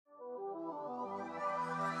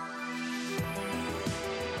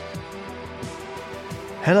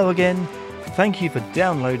Hello again. Thank you for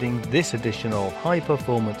downloading this edition of High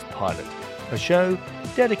Performance Pilot, a show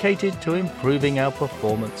dedicated to improving our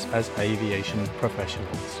performance as aviation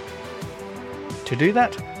professionals. To do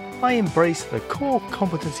that, I embrace the core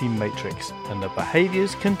competency matrix and the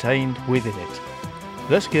behaviours contained within it,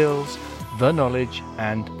 the skills, the knowledge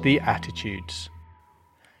and the attitudes.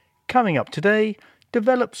 Coming up today,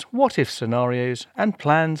 develops what-if scenarios and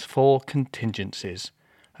plans for contingencies,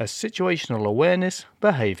 a situational awareness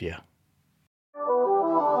behaviour.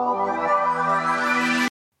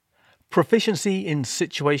 Proficiency in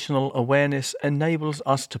situational awareness enables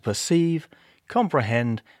us to perceive,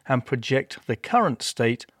 comprehend and project the current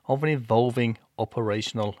state of an evolving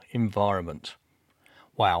operational environment.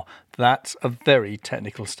 Wow, that's a very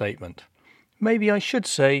technical statement. Maybe I should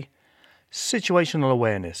say situational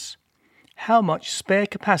awareness. How much spare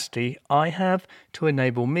capacity I have to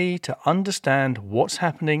enable me to understand what's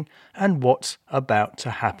happening and what's about to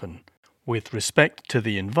happen, with respect to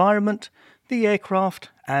the environment, the aircraft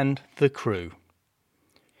and the crew.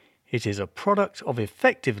 It is a product of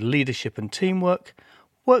effective leadership and teamwork,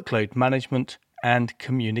 workload management and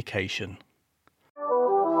communication.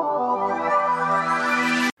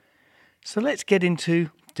 So let's get into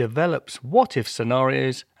develops what-if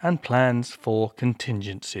scenarios and plans for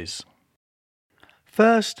contingencies.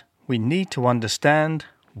 First, we need to understand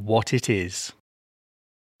what it is.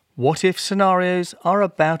 What-if scenarios are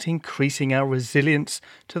about increasing our resilience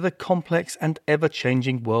to the complex and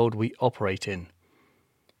ever-changing world we operate in.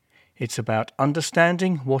 It's about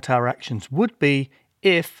understanding what our actions would be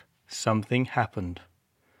if something happened.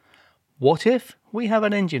 What if we have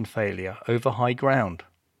an engine failure over high ground?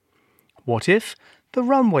 What if the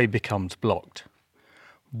runway becomes blocked?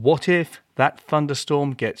 What if that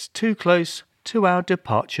thunderstorm gets too close to our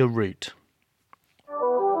departure route?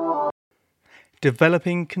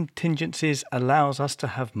 Developing contingencies allows us to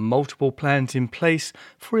have multiple plans in place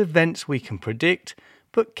for events we can predict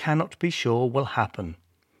but cannot be sure will happen,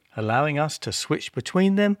 allowing us to switch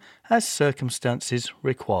between them as circumstances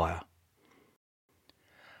require.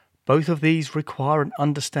 Both of these require an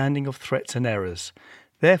understanding of threats and errors.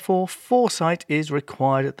 Therefore, foresight is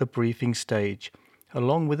required at the briefing stage,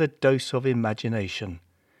 along with a dose of imagination.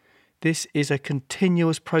 This is a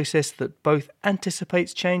continuous process that both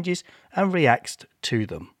anticipates changes and reacts to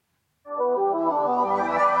them.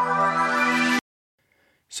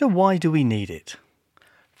 So why do we need it?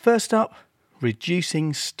 First up,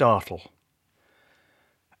 reducing startle.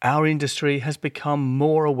 Our industry has become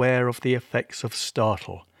more aware of the effects of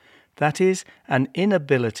startle. That is, an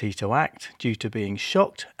inability to act due to being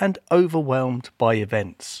shocked and overwhelmed by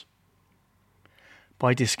events.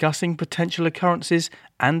 By discussing potential occurrences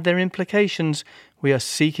and their implications, we are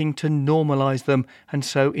seeking to normalise them and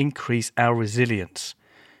so increase our resilience,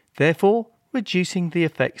 therefore reducing the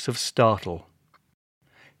effects of startle.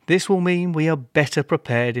 This will mean we are better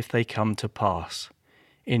prepared if they come to pass.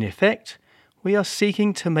 In effect, we are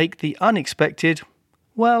seeking to make the unexpected,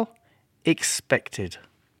 well, expected.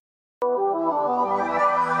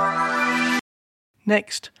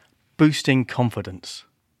 Next, boosting confidence.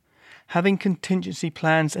 Having contingency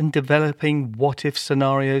plans and developing what-if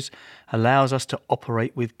scenarios allows us to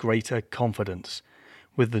operate with greater confidence,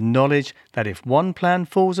 with the knowledge that if one plan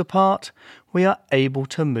falls apart, we are able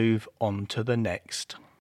to move on to the next.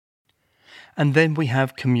 And then we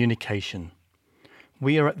have communication.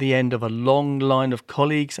 We are at the end of a long line of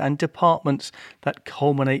colleagues and departments that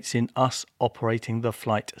culminates in us operating the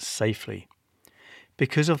flight safely.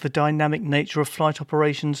 Because of the dynamic nature of flight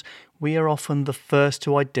operations, we are often the first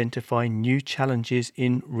to identify new challenges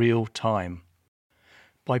in real time.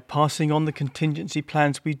 By passing on the contingency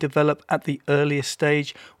plans we develop at the earliest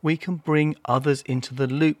stage, we can bring others into the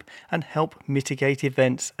loop and help mitigate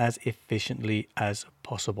events as efficiently as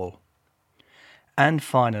possible. And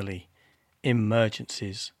finally,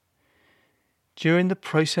 emergencies. During the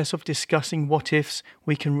process of discussing what-ifs,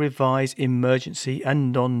 we can revise emergency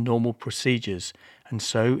and non-normal procedures and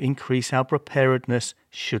so increase our preparedness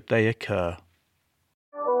should they occur.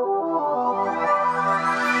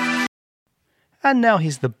 And now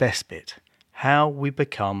here's the best bit, how we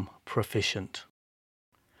become proficient.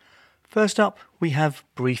 First up, we have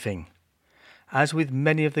briefing. As with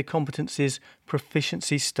many of the competencies,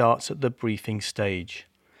 proficiency starts at the briefing stage.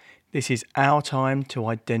 This is our time to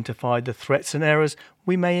identify the threats and errors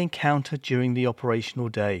we may encounter during the operational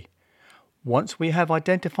day. Once we have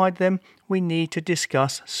identified them, we need to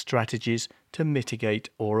discuss strategies to mitigate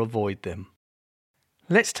or avoid them.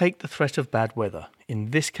 Let's take the threat of bad weather, in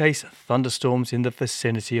this case thunderstorms in the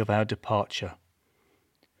vicinity of our departure.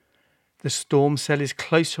 The storm cell is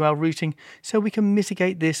close to our routing, so we can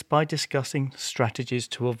mitigate this by discussing strategies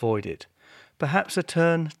to avoid it. Perhaps a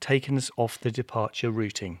turn taking us off the departure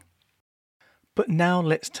routing. But now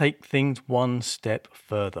let's take things one step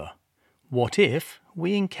further. What if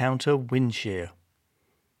we encounter wind shear?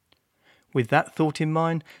 With that thought in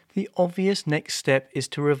mind, the obvious next step is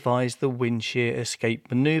to revise the wind shear escape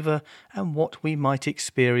manoeuvre and what we might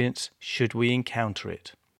experience should we encounter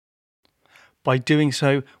it. By doing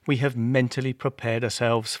so, we have mentally prepared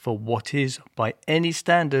ourselves for what is, by any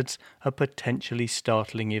standards, a potentially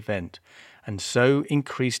startling event, and so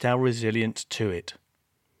increased our resilience to it.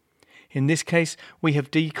 In this case, we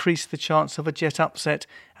have decreased the chance of a jet upset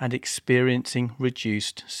and experiencing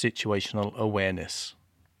reduced situational awareness.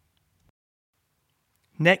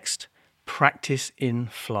 Next, practice in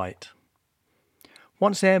flight.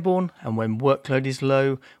 Once airborne and when workload is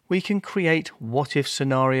low, we can create what-if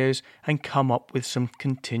scenarios and come up with some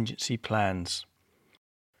contingency plans.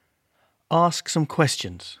 Ask some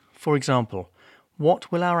questions. For example,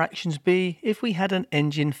 what will our actions be if we had an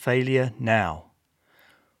engine failure now?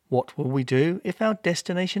 What will we do if our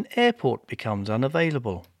destination airport becomes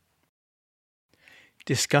unavailable?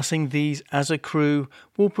 Discussing these as a crew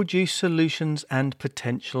will produce solutions and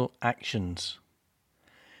potential actions.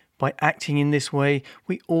 By acting in this way,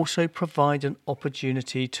 we also provide an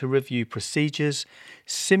opportunity to review procedures,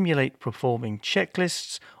 simulate performing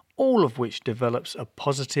checklists, all of which develops a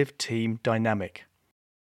positive team dynamic.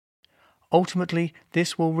 Ultimately,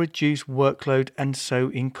 this will reduce workload and so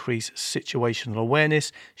increase situational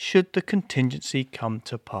awareness should the contingency come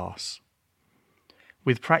to pass.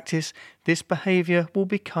 With practice, this behaviour will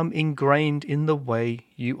become ingrained in the way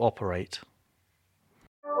you operate.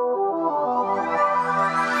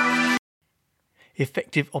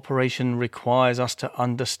 Effective operation requires us to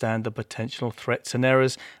understand the potential threats and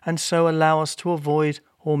errors and so allow us to avoid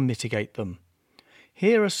or mitigate them.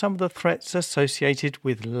 Here are some of the threats associated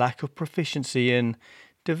with lack of proficiency in,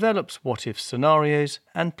 develops what-if scenarios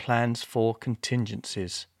and plans for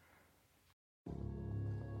contingencies.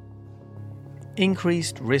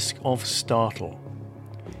 Increased risk of startle.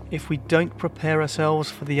 If we don't prepare ourselves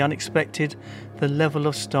for the unexpected, the level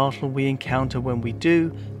of startle we encounter when we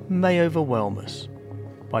do may overwhelm us.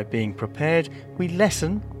 By being prepared, we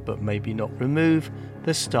lessen, but maybe not remove,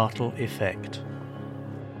 the startle effect.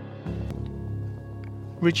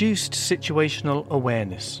 Reduced situational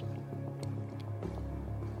awareness.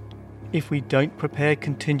 If we don't prepare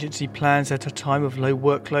contingency plans at a time of low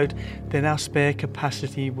workload, then our spare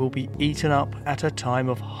capacity will be eaten up at a time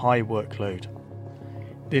of high workload.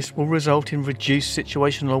 This will result in reduced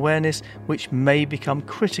situational awareness, which may become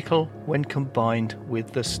critical when combined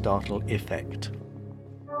with the startle effect.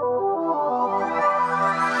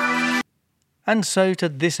 And so to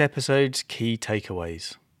this episode's key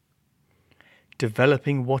takeaways.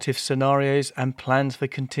 Developing what-if scenarios and plans for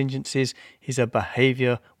contingencies is a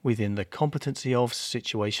behaviour within the competency of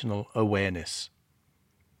situational awareness.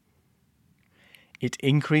 It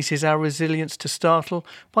increases our resilience to startle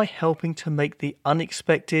by helping to make the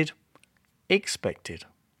unexpected expected.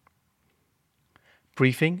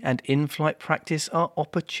 Briefing and in-flight practice are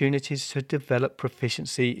opportunities to develop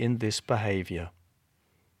proficiency in this behaviour.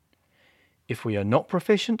 If we are not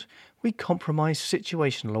proficient, we compromise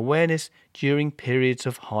situational awareness during periods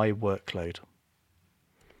of high workload.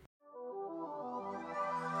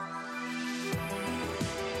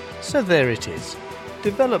 So there it is.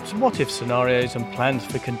 Develops what-if scenarios and plans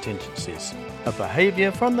for contingencies, a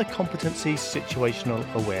behaviour from the competency situational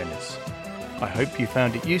awareness. I hope you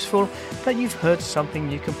found it useful, that you've heard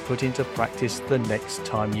something you can put into practice the next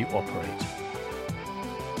time you operate.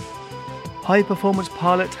 High Performance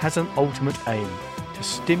Pilot has an ultimate aim, to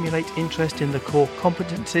stimulate interest in the core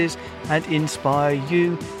competencies and inspire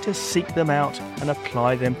you to seek them out and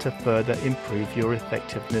apply them to further improve your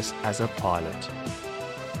effectiveness as a pilot.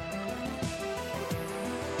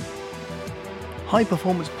 High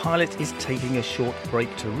Performance Pilot is taking a short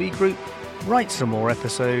break to regroup, write some more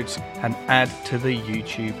episodes and add to the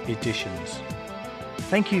YouTube editions.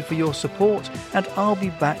 Thank you for your support, and I'll be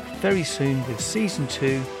back very soon with Season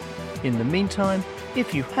 2. In the meantime,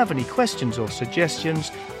 if you have any questions or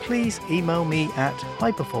suggestions, please email me at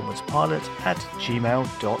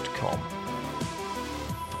highperformancepilot@gmail.com.